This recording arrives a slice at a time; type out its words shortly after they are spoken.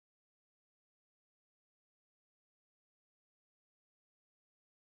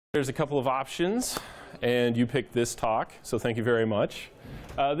There's a couple of options, and you picked this talk, so thank you very much.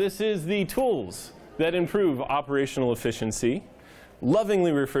 This is the tools that improve operational efficiency,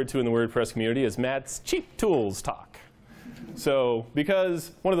 lovingly referred to in the WordPress community as Matt's Cheap Tools talk. So,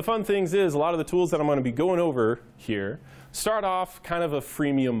 because one of the fun things is a lot of the tools that I'm going to be going over here start off kind of a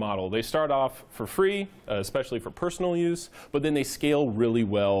freemium model. They start off for free, especially for personal use, but then they scale really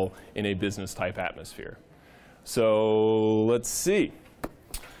well in a business type atmosphere. So, let's see.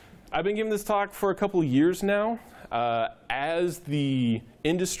 I've been giving this talk for a couple of years now. As the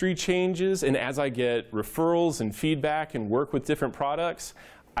industry changes and as I get referrals and feedback and work with different products,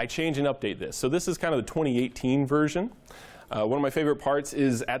 I change and update this. So this is kind of the 2018 version. One of my favorite parts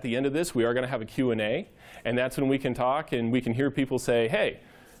is at the end of this, we are going to have a Q&A, and that's when we can talk and we can hear people say, hey,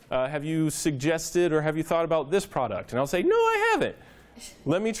 have you suggested or have you thought about this product? And I'll say, no, I haven't.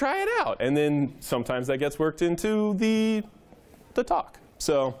 Let me try it out. And then sometimes that gets worked into the talk.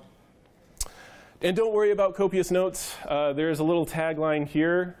 So. And don't worry about copious notes. There's a little tagline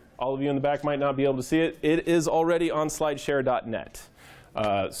here. All of you in the back might not be able to see it. It is already on slideshare.net.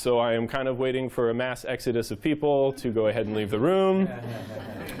 So I am kind of waiting for a mass exodus of people to go ahead and leave the room.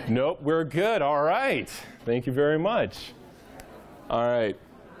 Nope, we're good. All right. Thank you very much. All right.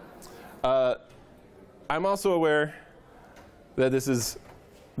 I'm also aware that this is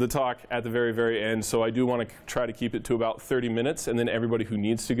the talk at the very, very end, so I do want to try to keep it to about 30 minutes, and then everybody who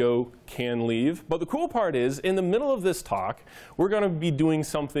needs to go can leave. But the cool part is, in the middle of this talk, we're going to be doing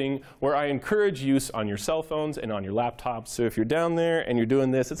something where I encourage use on your cell phones and on your laptops. So if you're down there and you're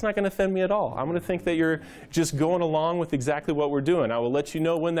doing this, it's not going to offend me at all. I'm going to think that you're just going along with exactly what we're doing. I will let you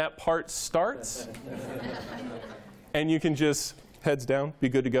know when that part starts, and you can just, heads down, be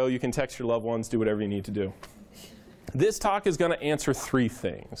good to go. You can text your loved ones, do whatever you need to do. This talk is going to answer three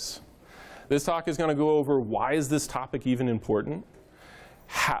things. This talk is going to go over why is this topic even important,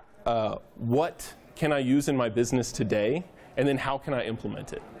 what can I use in my business today, and then how can I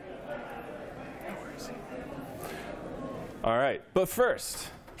implement it. No worries. All right, but first,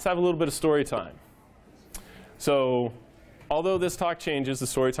 let's have a little bit of story time. So, although this talk changes, the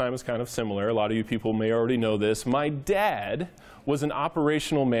story time is kind of similar. A lot of you people may already know this. My dad was an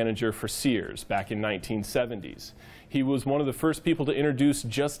operational manager for Sears back in 1970s. He was one of the first people to introduce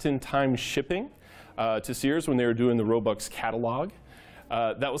just-in-time shipping to Sears when they were doing the Robux catalog.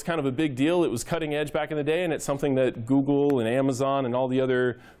 That was kind of a big deal. It was cutting edge back in the day, and it's something that Google and Amazon and all the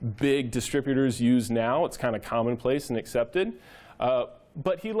other big distributors use now. It's kind of commonplace and accepted.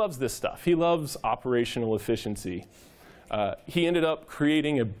 But he loves this stuff. He loves operational efficiency. He ended up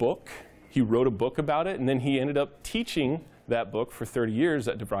creating a book. He wrote a book about it, and then he ended up teaching that book for 30 years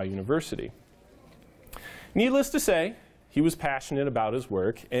at DeVry University. Needless to say, he was passionate about his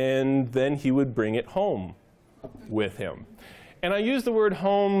work, and then he would bring it home with him. And I use the word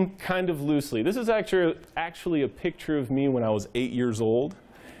home kind of loosely. This is actually a picture of me when I was 8 years old.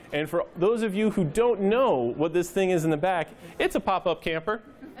 And for those of you who don't know what this thing is in the back, it's a pop-up camper.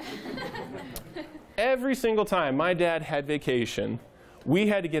 Every single time my dad had vacation, we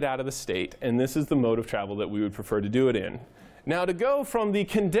had to get out of the state, and this is the mode of travel that we would prefer to do it in. Now, to go from the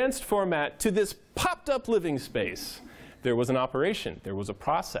condensed format to this popped-up living space, there was an operation, there was a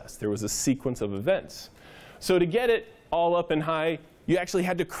process, there was a sequence of events. So to get it all up and high, you actually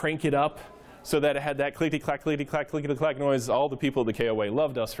had to crank it up so that it had that clickety-clack, clickety-clack, clickety-clack noise. All the people at the KOA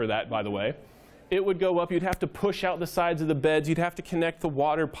loved us for that, by the way. It would go up. You'd have to push out the sides of the beds. You'd have to connect the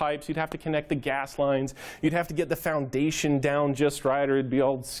water pipes. You'd have to connect the gas lines. You'd have to get the foundation down just right, or it'd be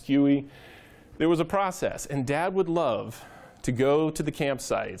all skewy. There was a process, and Dad would love to go to the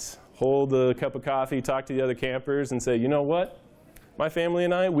campsites, hold a cup of coffee, talk to the other campers, and say, you know what? My family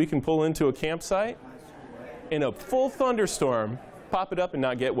and I, we can pull into a campsite in a full thunderstorm, pop it up, and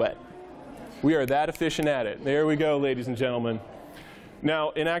not get wet. We are that efficient at it. There we go, ladies and gentlemen. Now,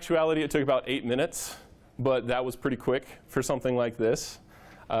 in actuality, it took about 8 minutes, but that was pretty quick for something like this.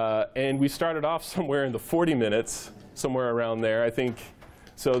 And we started off somewhere in the 40 minutes, somewhere around there, I think,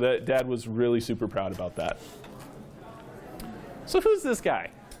 so that Dad was really super proud about that. So who's this guy?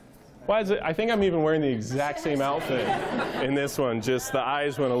 Why is it? I think I'm even wearing the exact same outfit in this one, just the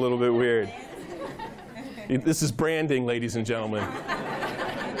eyes went a little bit weird. This is branding, ladies and gentlemen.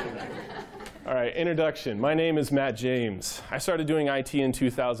 All right, introduction. My name is Matt James. I started doing IT in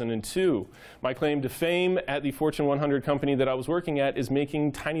 2002. My claim to fame at the Fortune 100 company that I was working at is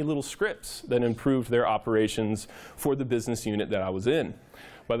making tiny little scripts that improved their operations for the business unit that I was in.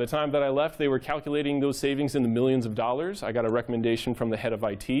 By the time that I left, they were calculating those savings in the millions of dollars. I got a recommendation from the head of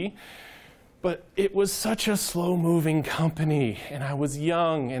IT. But it was such a slow-moving company, and I was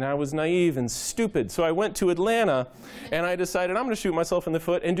young, and I was naive and stupid. So I went to Atlanta, and I decided I'm going to shoot myself in the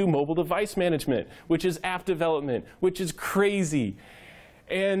foot and do mobile device management, which is app development, which is crazy.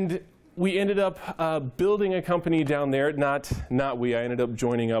 And we ended up building a company down there. Not we. I ended up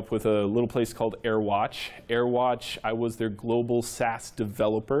joining up with a little place called AirWatch. AirWatch, I was their global SaaS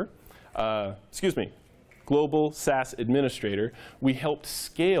developer. Global SaaS administrator. We helped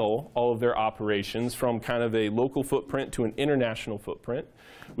scale all of their operations from kind of a local footprint to an international footprint.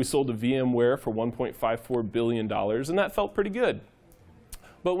 We sold to VMware for $1.54 billion, and that felt pretty good.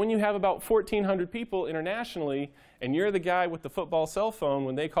 But when you have about 1,400 people internationally, and you're the guy with the football cell phone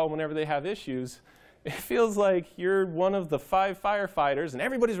when they call whenever they have issues, it feels like you're one of the 5 firefighters, and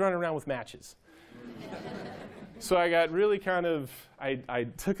everybody's running around with matches. So I got really kind of, I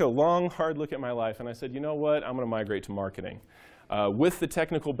took a long, hard look at my life, and I said, you know what, I'm going to migrate to marketing. With the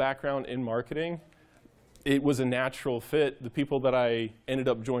technical background in marketing, it was a natural fit. The people that I ended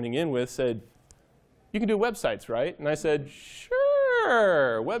up joining in with said, you can do websites, right? And I said,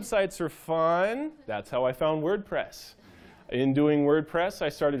 sure, websites are fun. That's how I found WordPress. In doing WordPress, I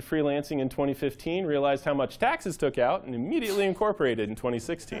started freelancing in 2015, realized how much taxes took out, and immediately incorporated in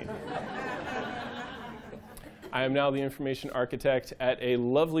 2016. I am now the information architect at a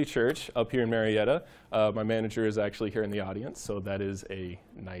lovely church up here in Marietta. My manager is actually here in the audience, so that is a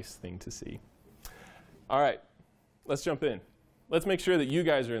nice thing to see. All right, let's jump in. Let's make sure that you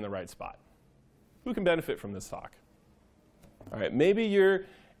guys are in the right spot. Who can benefit from this talk? All right, maybe you're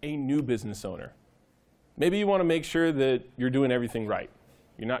a new business owner. Maybe you want to make sure that you're doing everything right.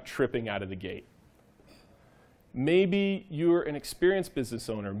 You're not tripping out of the gate. Maybe you're an experienced business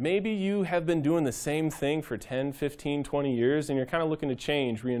owner. Maybe you have been doing the same thing for 10, 15, 20 years, and you're kind of looking to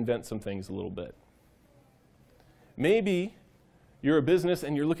change, reinvent some things a little bit. Maybe you're a business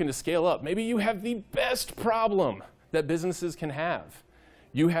and you're looking to scale up. Maybe you have the best problem that businesses can have.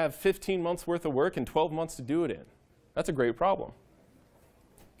 You have 15 months worth of work and 12 months to do it in. That's a great problem.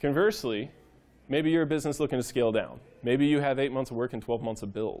 Conversely, maybe you're a business looking to scale down. Maybe you have 8 months of work and 12 months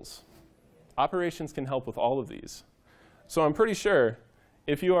of bills. Operations can help with all of these. So I'm pretty sure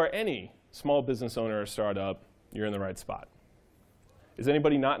if you are any small business owner or startup, you're in the right spot. Is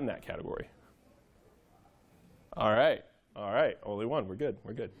anybody not in that category? All right. Only one. We're good.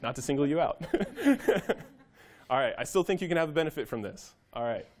 Not to single you out. All right. I still think you can have a benefit from this. All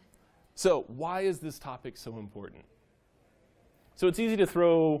right. So why is this topic so important? So it's easy to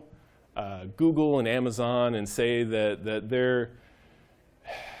throw Google and Amazon and say that they're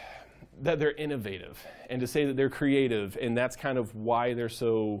innovative, and to say that they're creative, and that's kind of why they're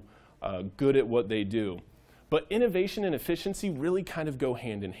so good at what they do. But innovation and efficiency really kind of go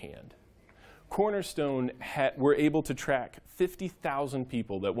hand in hand. Cornerstone were able to track 50,000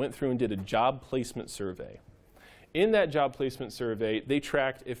 people that went through and did a job placement survey. In that job placement survey, they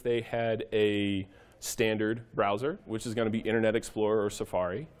tracked if they had a standard browser, which is going to be Internet Explorer or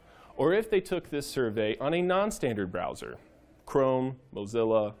Safari, or if they took this survey on a non-standard browser, Chrome,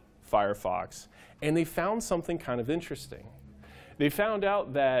 Mozilla, Firefox, and they found something kind of interesting. They found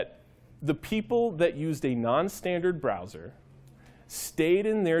out that the people that used a non-standard browser stayed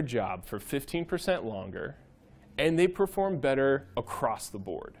in their job for 15% longer, and they performed better across the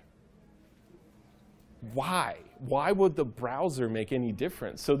board. Why? Why would the browser make any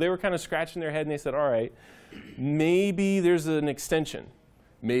difference? So they were kind of scratching their head, and they said, all right, maybe there's an extension.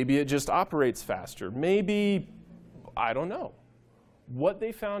 Maybe it just operates faster. Maybe, I don't know. What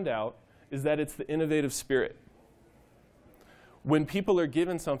they found out is that it's the innovative spirit. When people are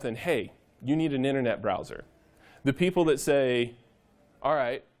given something, hey, you need an internet browser, the people that say, all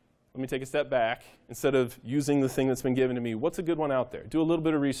right, let me take a step back. Instead of using the thing that's been given to me, what's a good one out there? Do a little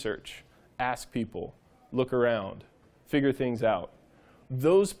bit of research. Ask people. Look around. Figure things out.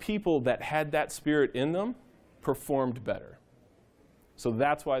 Those people that had that spirit in them performed better. So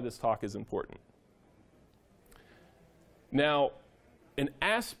that's why this talk is important. Now, an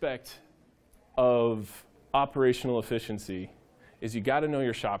aspect of operational efficiency is you got to know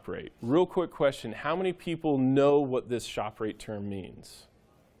your shop rate. Real quick question, how many people know what this shop rate term means?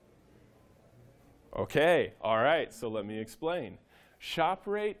 Okay, all right, so let me explain. Shop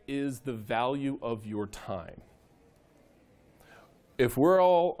rate is the value of your time. If we're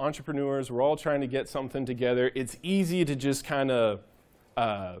all entrepreneurs, we're all trying to get something together, it's easy to just kind of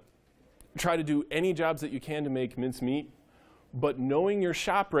try to do any jobs that you can to make mincemeat, but knowing your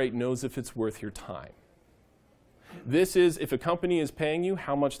shop rate knows if it's worth your time. This is if a company is paying you,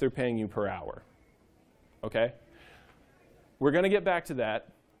 how much they're paying you per hour. Okay? We're going to get back to that.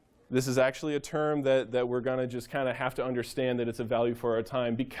 This is actually a term that we're going to just kind of have to understand that it's a value for our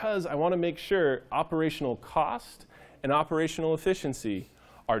time, because I want to make sure operational cost and operational efficiency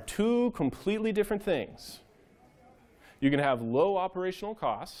are two completely different things. You can have low operational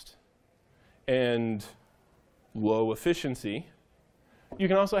cost and low efficiency. You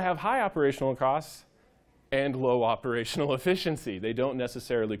can also have high operational costs and low operational efficiency. They don't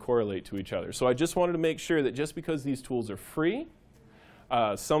necessarily correlate to each other. So I just wanted to make sure that just because these tools are free,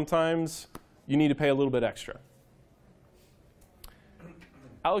 sometimes you need to pay a little bit extra.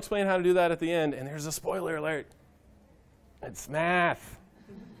 I'll explain how to do that at the end, and there's a spoiler alert. It's math.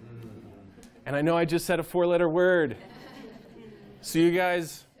 And I know I just said a 4-letter word. So you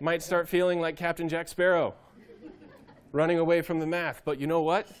guys might start feeling like Captain Jack Sparrow, running away from the math. But you know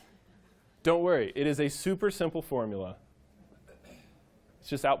what? Don't worry. It is a super simple formula. It's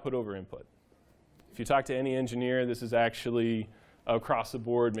just output over input. If you talk to any engineer, this is actually across the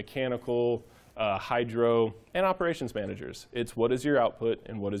board, mechanical, hydro, and operations managers. It's what is your output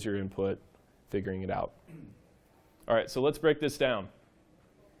and what is your input, figuring it out. All right, so let's break this down.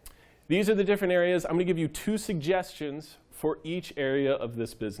 These are the different areas. I'm going to give you 2 suggestions for each area of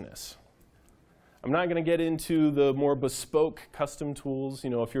this business. I'm not going to get into the more bespoke custom tools. You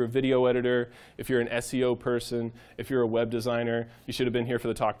know, if you're a video editor, if you're an SEO person, if you're a web designer, you should have been here for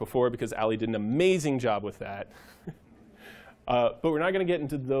the talk before, because Ali did an amazing job with that. But we're not going to get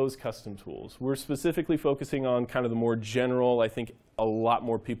into those custom tools. We're specifically focusing on kind of the more general. I think a lot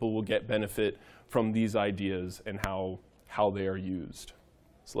more people will get benefit from these ideas and how they are used.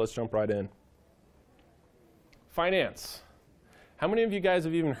 So let's jump right in. Finance. How many of you guys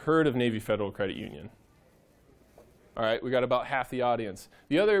have even heard of Navy Federal Credit Union? All right, we got about half the audience.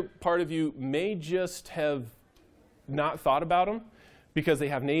 The other part of you may just have not thought about them because they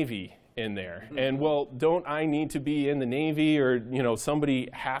have Navy in there. And well, don't I need to be in the Navy, or somebody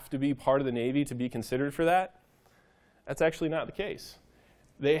have to be part of the Navy to be considered for that? That's actually not the case.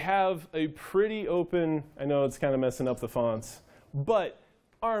 They have a pretty open, I know it's kind of messing up the fonts, but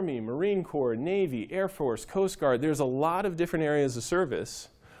Army, Marine Corps, Navy, Air Force, Coast Guard, there's a lot of different areas of service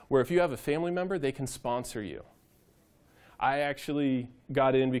where if you have a family member, they can sponsor you. I actually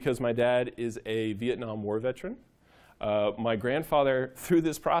got in because my dad is a Vietnam War veteran. My grandfather, through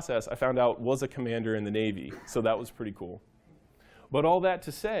this process, I found out was a commander in the Navy, so that was pretty cool. But all that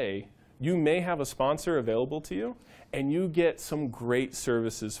to say, you may have a sponsor available to you, and you get some great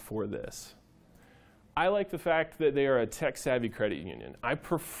services for this. I like the fact that they are a tech-savvy credit union. I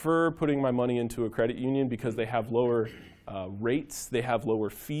prefer putting my money into a credit union because they have lower rates, they have lower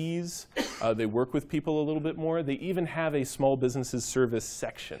fees, they work with people a little bit more. They even have a small businesses service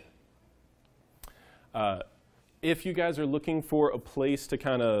section. If you guys are looking for a place to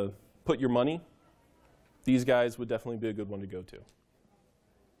kind of put your money, these guys would definitely be a good one to go to.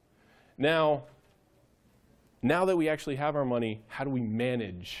 Now that we actually have our money, how do we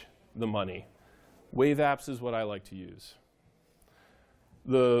manage the money? Wave apps is what I like to use.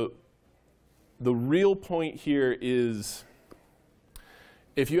 The real point here is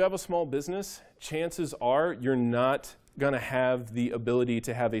if you have a small business, chances are you're not going to have the ability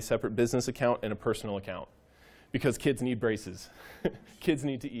to have a separate business account and a personal account, because kids need braces. Kids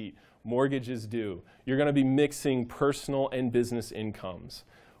need to eat. Mortgages do. You're going to be mixing personal and business incomes.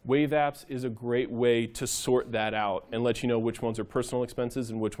 Wave apps is a great way to sort that out and let you know which ones are personal expenses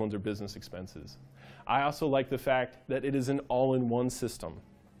and which ones are business expenses. I also like the fact that it is an all-in-one system.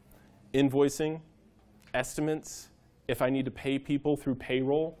 Invoicing, estimates, if I need to pay people through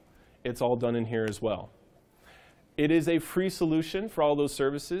payroll, it's all done in here as well. It is a free solution for all those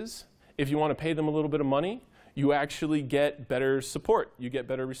services. If you want to pay them a little bit of money, you actually get better support. You get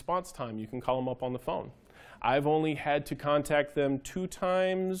better response time. You can call them up on the phone. I've only had to contact them 2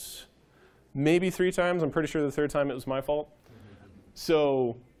 times, maybe 3 times. I'm pretty sure the 3rd time it was my fault.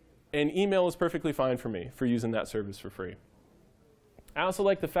 So an email is perfectly fine for me for using that service for free. I also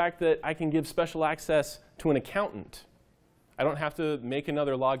like the fact that I can give special access to an accountant. I don't have to make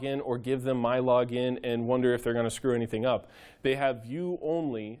another login or give them my login and wonder if they're going to screw anything up. They have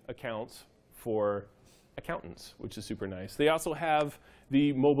view-only accounts for accountants, which is super nice. They also have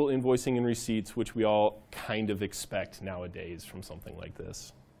the mobile invoicing and receipts, which we all kind of expect nowadays from something like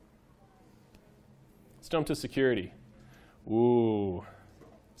this. Let's jump to security. Ooh,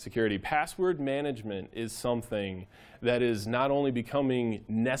 security. Password management is something that is not only becoming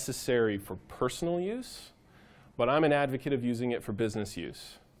necessary for personal use, but I'm an advocate of using it for business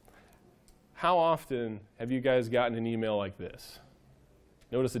use. How often have you guys gotten an email like this?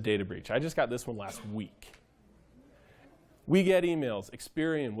 Notice a data breach. I just got this one last week. We get emails.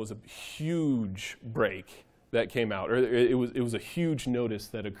 Experian was a huge break that came out, or it was a huge notice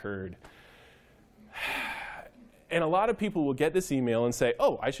that occurred. And a lot of people will get this email and say,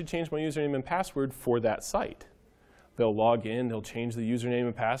 oh, I should change my username and password for that site. They'll log in, they'll change the username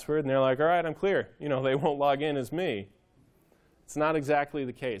and password, and they're like, all right, I'm clear. You know, they won't log in as me. It's not exactly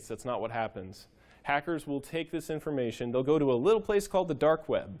the case. That's not what happens. Hackers will take this information, they'll go to a little place called the dark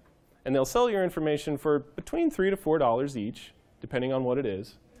web, and they'll sell your information for between $3 to $4 each, depending on what it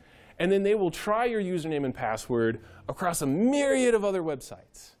is. And then they will try your username and password across a myriad of other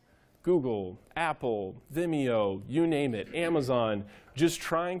websites. Google, Apple, Vimeo, you name it, Amazon, just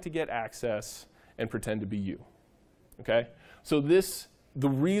trying to get access and pretend to be you. Okay? So the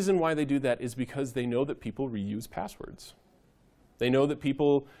reason why they do that is because they know that people reuse passwords. They know that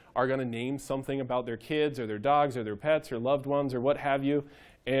people are going to name something about their kids or their dogs or their pets or loved ones or what have you.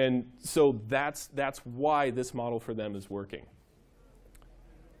 And so that's why this model for them is working.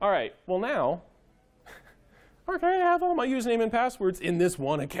 All right, well now, okay, I have all my username and passwords in this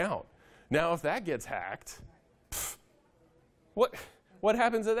one account. Now if that gets hacked, what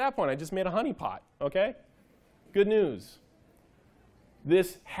happens at that point? I just made a honeypot, okay? Good news.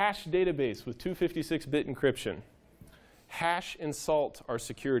 This hash database with 256-bit encryption, hash and salt are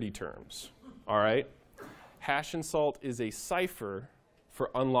security terms, all right? Hash and salt is a cipher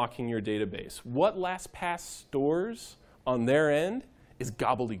for unlocking your database. What LastPass stores on their end is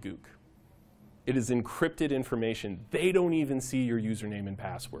gobbledygook. It is encrypted information. They don't even see your username and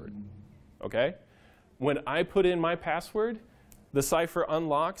password, okay? When I put in my password, the cipher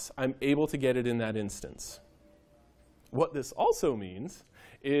unlocks. I'm able to get it in that instance. What this also means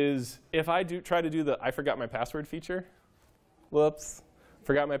is if I try to do the I forgot my password feature, whoops,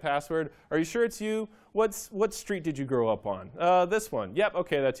 forgot my password. Are you sure it's you? What street did you grow up on? This one. Yep,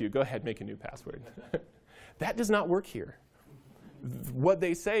 okay, that's you. Go ahead, make a new password. That does not work here. What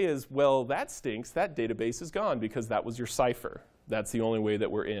they say is, well, that stinks. That database is gone because that was your cipher. That's the only way that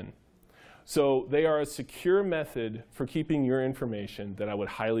we're in. So they are a secure method for keeping your information that I would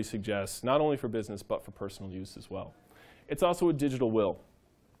highly suggest, not only for business, but for personal use as well. It's also a digital will.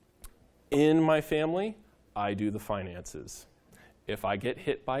 In my family, I do the finances. If I get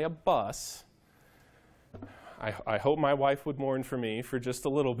hit by a bus, I hope my wife would mourn for me for just a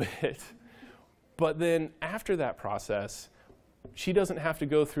little bit. But then after that process, she doesn't have to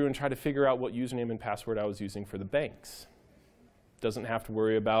go through and try to figure out what username and password I was using for the banks. Doesn't have to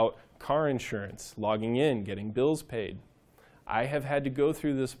worry about car insurance, logging in, getting bills paid. I have had to go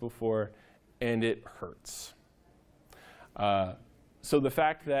through this before, and it hurts. So the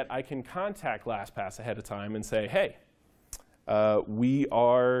fact that I can contact LastPass ahead of time and say, hey,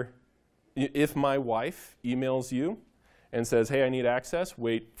 if my wife emails you and says, hey, I need access,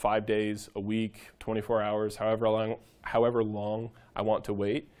 wait 5 days, a week, 24 hours, however long I want to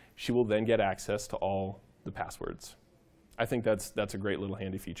wait, she will then get access to all the passwords. I think that's a great little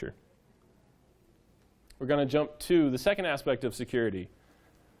handy feature. We're going to jump to the second aspect of security.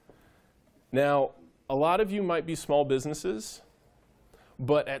 Now, a lot of you might be small businesses,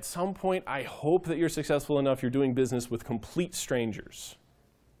 but at some point, I hope that you're successful enough you're doing business with complete strangers.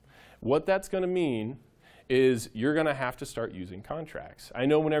 What that's going to mean is you're going to have to start using contracts. I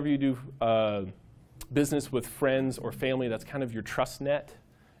know whenever you do business with friends or family, that's kind of your trust net.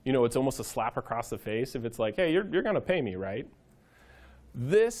 You know, it's almost a slap across the face if it's like, hey, you're going to pay me, right?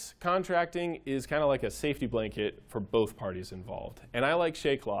 This contracting is kind of like a safety blanket for both parties involved. And I like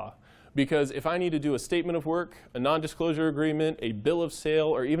Shake Law because if I need to do a statement of work, a non-disclosure agreement, a bill of sale,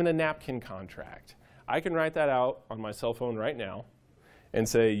 or even a napkin contract, I can write that out on my cell phone right now and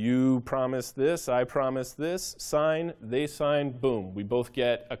say, you promise this, I promise this, sign, they sign, boom. We both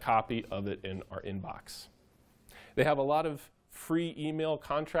get a copy of it in our inbox. They have a lot of free email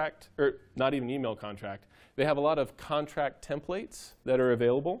contract, or not even email contract. They have a lot of contract templates that are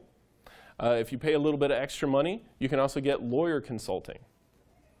available. If you pay a little bit of extra money, you can also get lawyer consulting.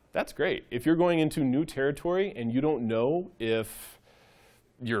 That's great. If you're going into new territory and you don't know if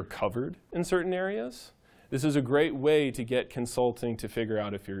you're covered in certain areas, this is a great way to get consulting to figure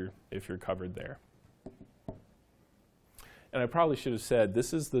out if you're covered there. And I probably should have said,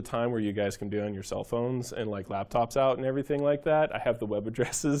 this is the time where you guys can be on your cell phones and like laptops out and everything like that. I have the web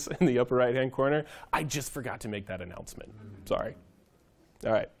addresses in the upper right-hand corner. I just forgot to make that announcement. Sorry.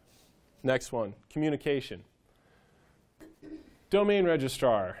 All right. Next one, communication. Domain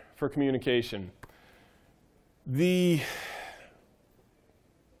registrar for communication. I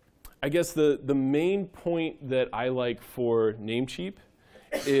guess the main point that I like for Namecheap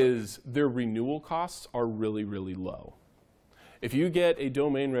is their renewal costs are really, really low. If you get a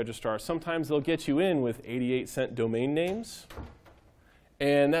domain registrar, sometimes they'll get you in with 88-cent domain names,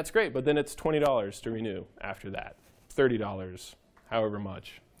 And that's great, but then it's $20 to renew after that, $30, however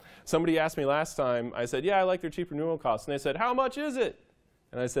much. Somebody asked me last time, I said, yeah, I like their cheap renewal costs. And they said, how much is it?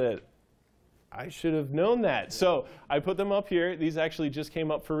 And I said, I should have known that. So I put them up here. These actually just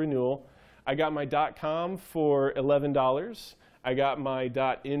came up for renewal. I got my .com for $11. I got my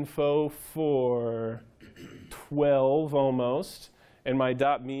 .info for $12 almost, and my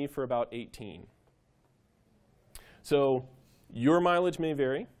 .me for about $18. So your mileage may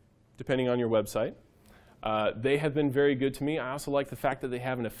vary depending on your website. They have been very good to me. I also like the fact that they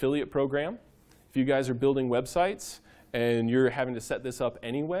have an affiliate program. If you guys are building websites and you're having to set this up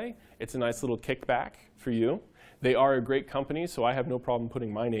anyway, it's a nice little kickback for you. They are a great company, so I have no problem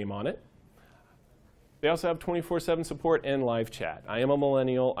putting my name on it. They also have 24/7 support and live chat. I am a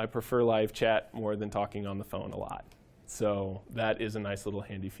millennial. I prefer live chat more than talking on the phone a lot. So that is a nice little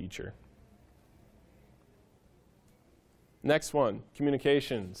handy feature. Next one,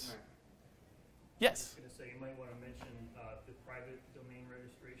 communications. Yes? I was going to say, you might want to mention the private domain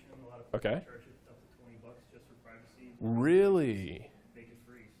registration. A lot of people charge it up to $20 just for privacy. Really? Make it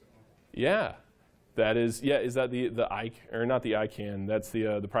free. So. Yeah. That is, yeah, is that the or not the ICANN, that's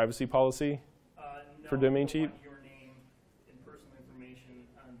the privacy policy No, for domain cheap? Your name and personal information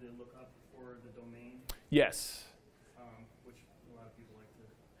on the lookup for the domain. Yes. Which a lot of people like to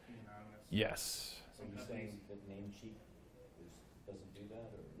be anonymous. Yes. So you're saying that Namecheap doesn't do that?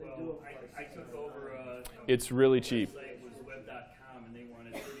 Or? Well, I took over it's really cheap. website was web.com, and they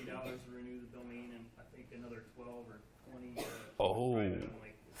wanted $30 to renew the domain, and I think another $12 or $20. Oh,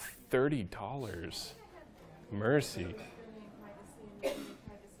 Like, $30. Mercy.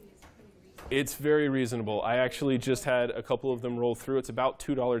 It's very reasonable. I actually just had a couple of them roll through. It's about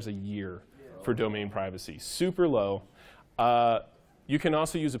 $2 a year for domain privacy. Super low. You can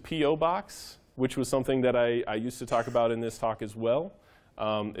also use a PO box, which was something that I used to talk about in this talk as well.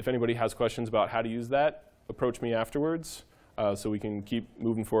 If anybody has questions about how to use that, approach me afterwards so we can keep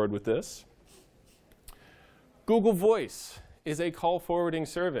moving forward with this. Google Voice is a call forwarding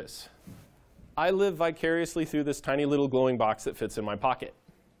service. I live vicariously through this tiny little glowing box that fits in my pocket.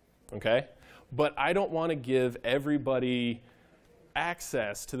 Okay? But I don't want to give everybody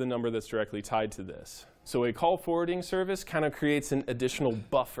access to the number that's directly tied to this. So a call forwarding service kind of creates an additional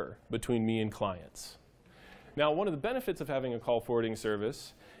buffer between me and clients. Now, one of the benefits of having a call forwarding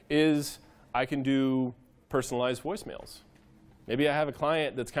service is I can do personalized voicemails. Maybe I have a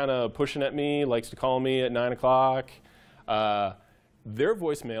client that's kind of pushing at me, likes to call me at 9 o'clock. Their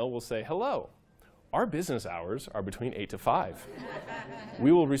voicemail will say, hello, our business hours are between 8 to 5.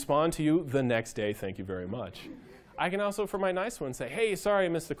 We will respond to you the next day. Thank you very much. I can also, for my nice one, say, hey, sorry, I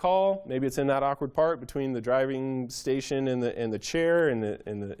missed the call. Maybe it's in that awkward part between the driving station and the chair and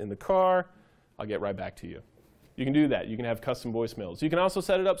the car. I'll get right back to you. You can do that. You can have custom voicemails. You can also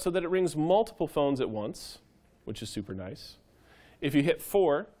set it up so that it rings multiple phones at once, which is super nice. If you hit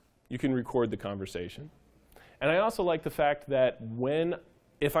 4, you can record the conversation. And I also like the fact that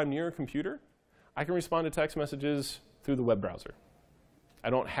if I'm near a computer, I can respond to text messages through the web browser. I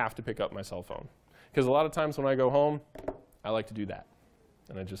don't have to pick up my cell phone. Because a lot of times when I go home, I like to do that.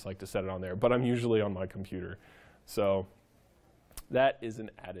 And I just like to set it on there. But I'm usually on my computer. So that is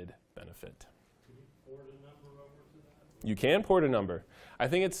an added benefit. Can you port a number over to that? You can port a number. I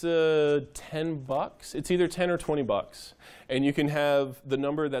think it's $10. It's either 10 or 20 bucks. And you can have the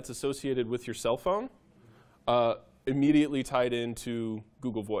number that's associated with your cell phone immediately tied into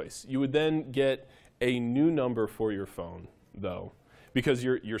Google Voice. You would then get a new number for your phone, though, because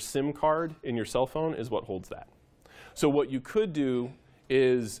your SIM card in your cell phone is what holds that. So what you could do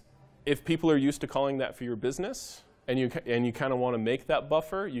is, if people are used to calling that for your business, and you kind of want to make that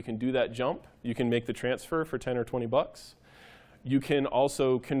buffer, you can do that jump. You can make the transfer for 10 or 20 bucks. You can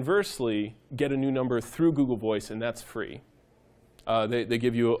also, conversely, get a new number through Google Voice, and that's free. They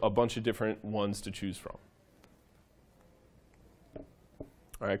give you a bunch of different ones to choose from.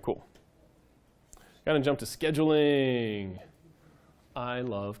 All right, cool. Got to jump to scheduling. I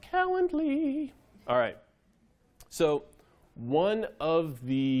love Calendly. All right. So one of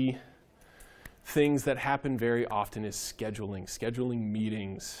the things that happen very often is scheduling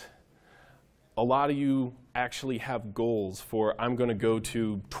meetings. A lot of you actually have goals for, I'm going to go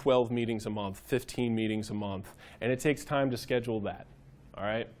to 12 meetings a month, 15 meetings a month, and it takes time to schedule that. All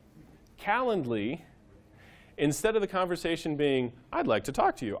right? Calendly, instead of the conversation being, I'd like to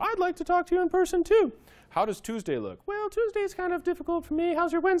talk to you. I'd like to talk to you in person too. How does Tuesday look? Well, Tuesday's kind of difficult for me.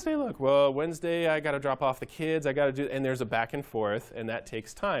 How's your Wednesday look? Well, Wednesday I got to drop off the kids. I got to do, and there's a back and forth, and that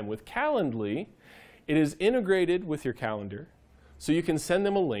takes time. With Calendly, it is integrated with your calendar, so you can send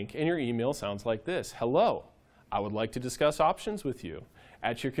them a link, and your email sounds like this. Hello, I would like to discuss options with you.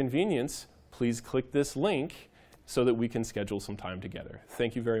 At your convenience, please click this link so that we can schedule some time together.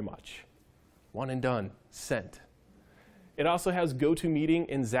 Thank you very much. One and done. Sent. It also has GoToMeeting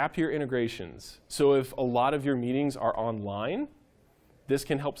and Zapier integrations. So if a lot of your meetings are online, this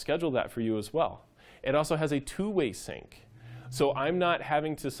can help schedule that for you as well. It also has a two-way sync. So I'm not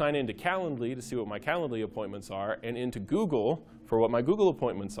having to sign into Calendly to see what my Calendly appointments are and into Google for what my Google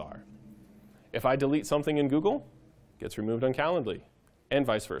appointments are. If I delete something in Google, it gets removed on Calendly, and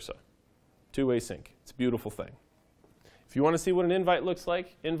vice versa. Two-way sync. It's a beautiful thing. If you want to see what an invite looks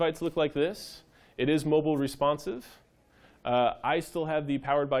like, invites look like this. It is mobile responsive. I still have the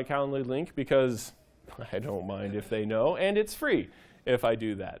Powered by Calendly link because I don't mind if they know, and it's free if I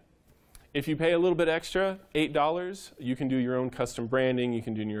do that. If you pay a little bit extra, $8, you can do your own custom branding. You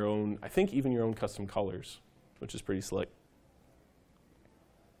can do your own, I think even your own custom colors, which is pretty slick.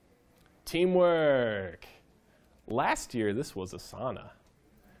 Teamwork. Last year, this was Asana.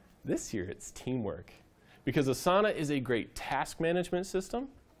 This year, it's Teamwork. Because Asana is a great task management system.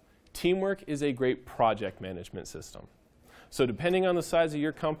 Teamwork is a great project management system. So depending on the size of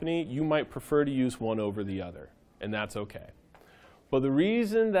your company, you might prefer to use one over the other, and that's okay. But the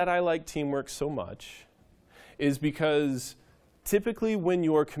reason that I like Teamwork so much is because typically when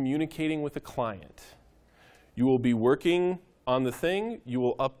you're communicating with a client, you will be working on the thing, you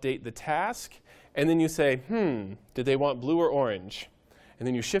will update the task, and then you say, did they want blue or orange? And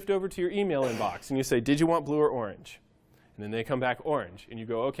then you shift over to your email inbox and you say, did you want blue or orange? And then they come back orange, and you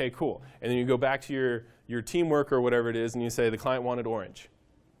go, okay, cool. And then you go back to your teamwork or whatever it is, and you say the client wanted orange.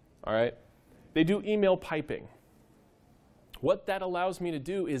 All right? They do email piping. What that allows me to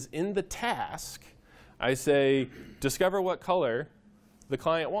do is in the task, I say, discover what color the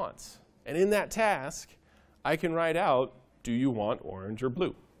client wants. And in that task, I can write out, do you want orange or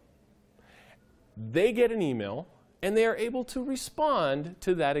blue? They get an email, and they are able to respond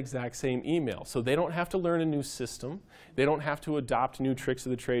to that exact same email. So they don't have to learn a new system. They don't have to adopt new tricks of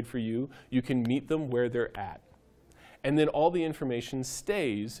the trade for you. You can meet them where they're at. And then all the information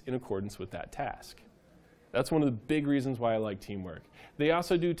stays in accordance with that task. That's one of the big reasons why I like Teamwork. They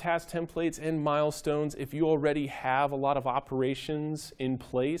also do task templates and milestones. If you already have a lot of operations in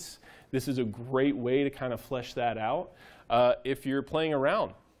place, this is a great way to kind of flesh that out. If you're playing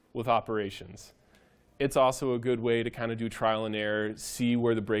around with operations, it's also a good way to kind of do trial and error, see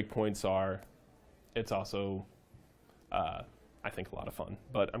where the breakpoints are. It's also, I think, a lot of fun,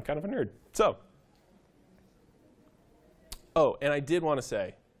 but I'm kind of a nerd. So, oh, and I did want to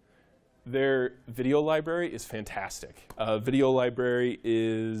say, their video library is fantastic. Video library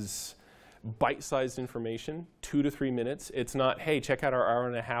is bite-sized information, 2 to 3 minutes. It's not, hey, check out our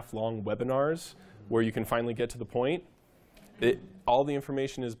hour-and-a-half long webinars where you can finally get to the point. All the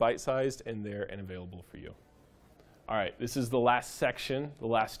information is bite-sized and there and available for you. All right, this is the last section, the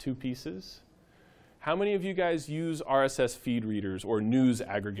last two pieces. How many of you guys use RSS feed readers or news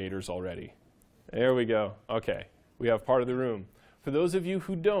aggregators already? There we go. Okay, we have part of the room. For those of you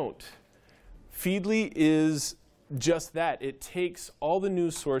who don't, Feedly is just that. It takes all the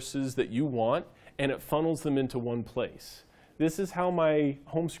news sources that you want and it funnels them into one place. This is how my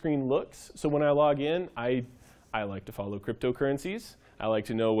home screen looks. So when I log in, I like to follow cryptocurrencies. I like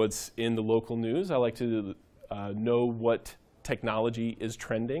to know what's in the local news. I like to know what technology is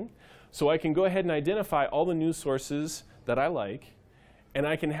trending. So I can go ahead and identify all the news sources that I like, and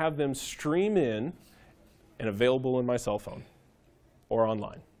I can have them stream in and available in my cell phone or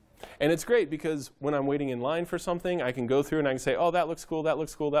online. And it's great because when I'm waiting in line for something, I can go through and I can say, oh, that looks cool, that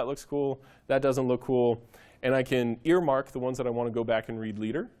looks cool, that looks cool, that doesn't look cool. And I can earmark the ones that I want to go back and read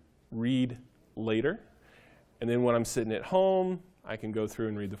later. And then when I'm sitting at home, I can go through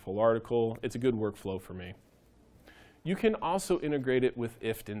and read the full article. It's a good workflow for me. You can also integrate it with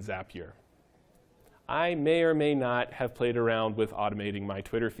IFT and Zapier. I may or may not have played around with automating my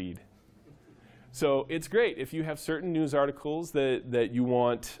Twitter feed. So it's great if you have certain news articles that you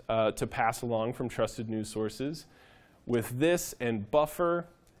want to pass along from trusted news sources. With this and Buffer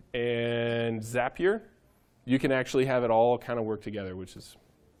and Zapier, you can actually have it all kind of work together, which is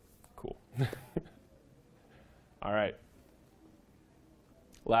cool. All right.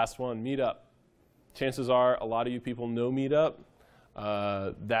 Last one, Meetup. Chances are a lot of you people know Meetup.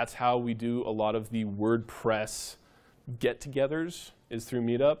 That's how we do a lot of the WordPress get-togethers is through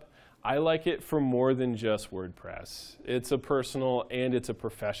Meetup. I like it for more than just WordPress. It's a personal and it's a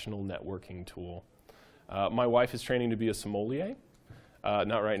professional networking tool. My wife is training to be a sommelier.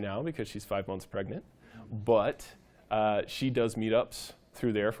 Not right now because she's 5 months pregnant, but she does meetups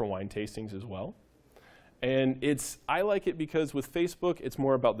through there for wine tastings as well. And I like it because with Facebook, it's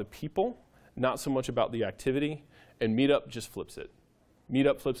more about the people, not so much about the activity, and Meetup just flips it.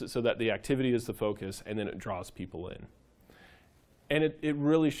 Meetup flips it so that the activity is the focus, and then it draws people in. And it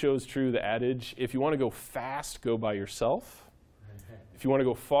really shows true the adage, if you want to go fast, go by yourself. If you want to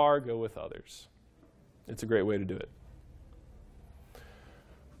go far, go with others. It's a great way to do it.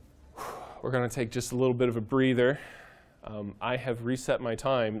 We're going to take just a little bit of a breather. I have reset my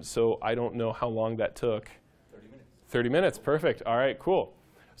time, so I don't know how long that took. 30 minutes. 30 minutes, perfect. All right, cool.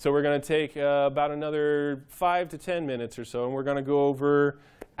 So we're going to take about another 5 to 10 minutes or so, and we're going to go over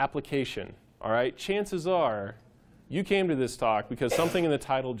application. All right, chances are you came to this talk because something in the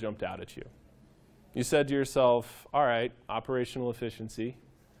title jumped out at you. You said to yourself, all right, operational efficiency.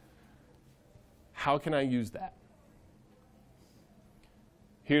 How can I use that?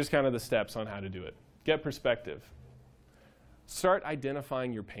 Here's kind of the steps on how to do it. Get perspective. Start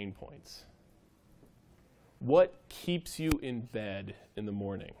identifying your pain points. What keeps you in bed in the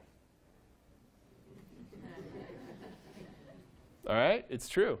morning? All right, it's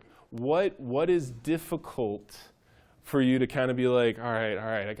true. What is difficult for you to kind of be like, all right,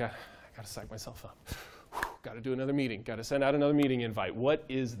 I got to psych myself up. Got to do another meeting. Got to send out another meeting invite. What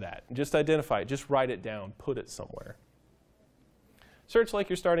is that? Just identify it. Just write it down. Put it somewhere. Search like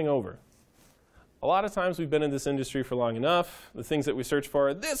you're starting over. A lot of times we've been in this industry for long enough. The things that we search for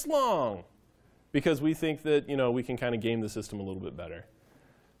are this long because we think that, we can kind of game the system a little bit better.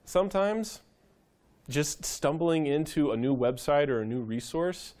 Sometimes just stumbling into a new website or a new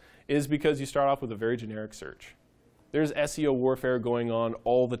resource is because you start off with a very generic search. There's SEO warfare going on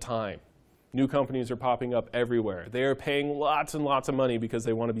all the time. New companies are popping up everywhere. They are paying lots and lots of money because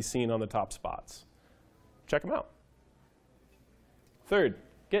they want to be seen on the top spots. Check them out. Third,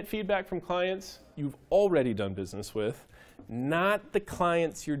 get feedback from clients you've already done business with, not the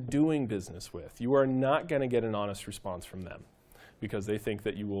clients you're doing business with. You are not going to get an honest response from them because they think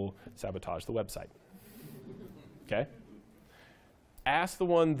that you will sabotage the website. Okay? Ask the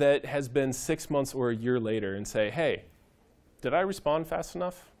one that has been 6 months or a year later and say, hey, did I respond fast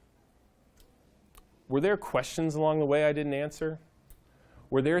enough? Were there questions along the way I didn't answer?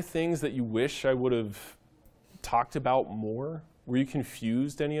 Were there things that you wish I would have talked about more? Were you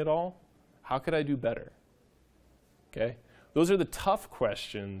confused any at all? How could I do better? Okay? Those are the tough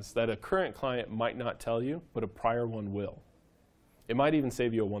questions that a current client might not tell you, but a prior one will. It might even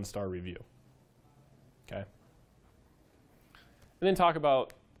save you a 1-star review. Okay? And then talk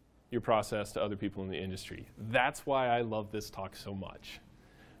about your process to other people in the industry. That's why I love this talk so much.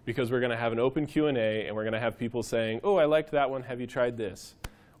 Because we're going to have an open Q&A, and we're going to have people saying, oh, I liked that one. Have you tried this?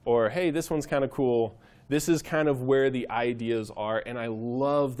 Or, hey, this one's kind of cool. This is kind of where the ideas are. And I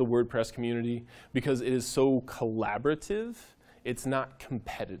love the WordPress community because it is so collaborative. It's not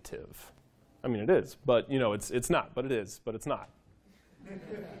competitive. I mean, it is, but it's not. But it is, but it's not.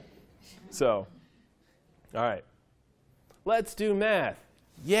 So, all right. Let's do math.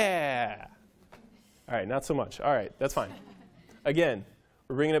 Yeah. All right, not so much. All right, that's fine. Again,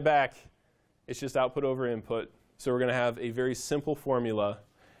 we're bringing it back. It's just output over input. So we're going to have a very simple formula,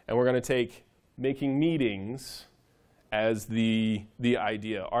 and we're going to take making meetings as the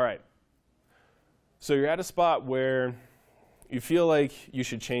idea. All right. So you're at a spot where you feel like you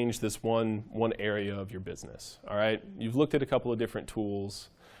should change this one area of your business. All right. You've looked at a couple of different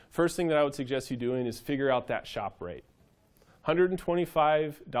tools. First thing that I would suggest you doing is figure out that shop rate.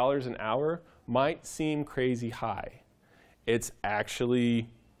 $125 an hour might seem crazy high. It's actually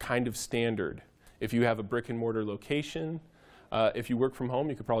kind of standard. If you have a brick and mortar location, if you work from home,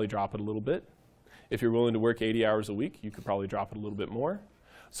 you could probably drop it a little bit. If you're willing to work 80 hours a week, you could probably drop it a little bit more.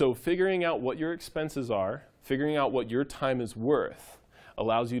 So figuring out what your expenses are, figuring out what your time is worth,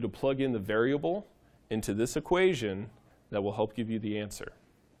 allows you to plug in the variable into this equation that will help give you the answer.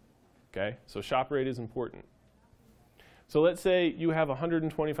 Okay? So shop rate is important. So let's say you have a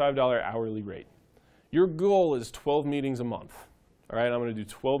 $125 hourly rate. Your goal is 12 meetings a month. All right, I'm going to do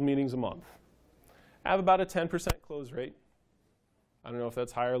 12 meetings a month. I have about a 10% close rate. I don't know if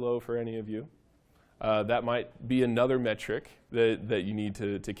that's high or low for any of you. That might be another metric that you need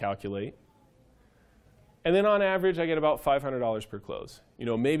to calculate. And then on average, I get about $500 per close.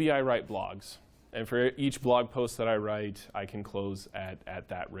 Maybe I write blogs. And for each blog post that I write, I can close at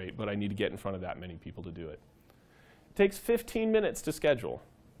that rate. But I need to get in front of that many people to do it. It takes 15 minutes to schedule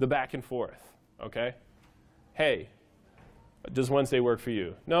the back and forth. Okay? Hey, does Wednesday work for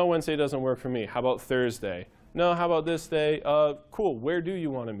you? No, Wednesday doesn't work for me. How about Thursday? No, how about this day? Cool, where do you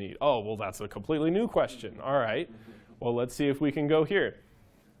want to meet? Oh, well, that's a completely new question. All right, well, let's see if we can go here.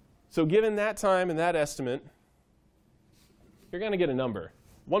 So given that time and that estimate, you're going to get a number,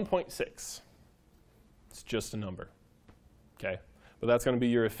 1.6. It's just a number, okay? But that's going to be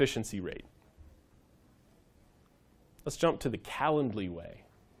your efficiency rate. Let's jump to the Calendly way.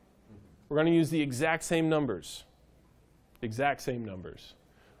 We're going to use the exact same numbers. Exact same numbers.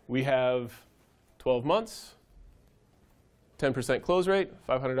 We have 12 months, 10% close rate,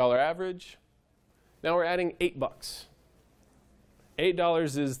 $500 average. Now we're adding $8.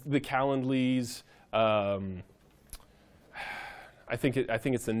 $8 is the Calendly's, I think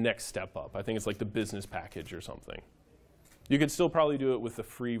it's the next step up. I think it's like the business package or something. You could still probably do it with the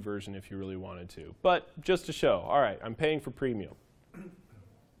free version if you really wanted to. But just to show, all right, I'm paying for premium.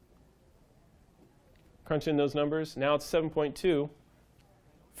 Crunch in those numbers. Now it's 7.2,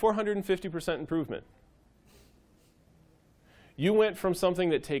 450% improvement. You went from something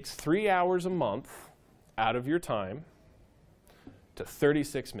that takes 3 hours a month out of your time to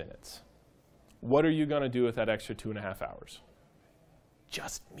 36 minutes. What are you going to do with that extra 2.5 hours?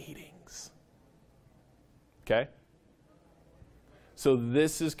 Just meetings. Okay? So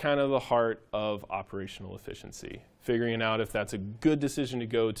this is kind of the heart of operational efficiency, figuring out if that's a good decision to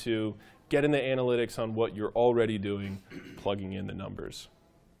go to, getting the analytics on what you're already doing, plugging in the numbers.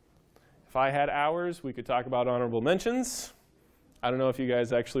 If I had hours, we could talk about honorable mentions. I don't know if you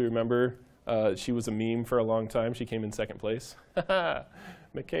guys actually remember. She was a meme for a long time. She came in second place.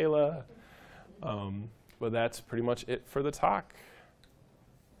 Michaela. But that's pretty much it for the talk.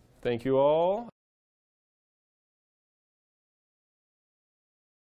 Thank you all.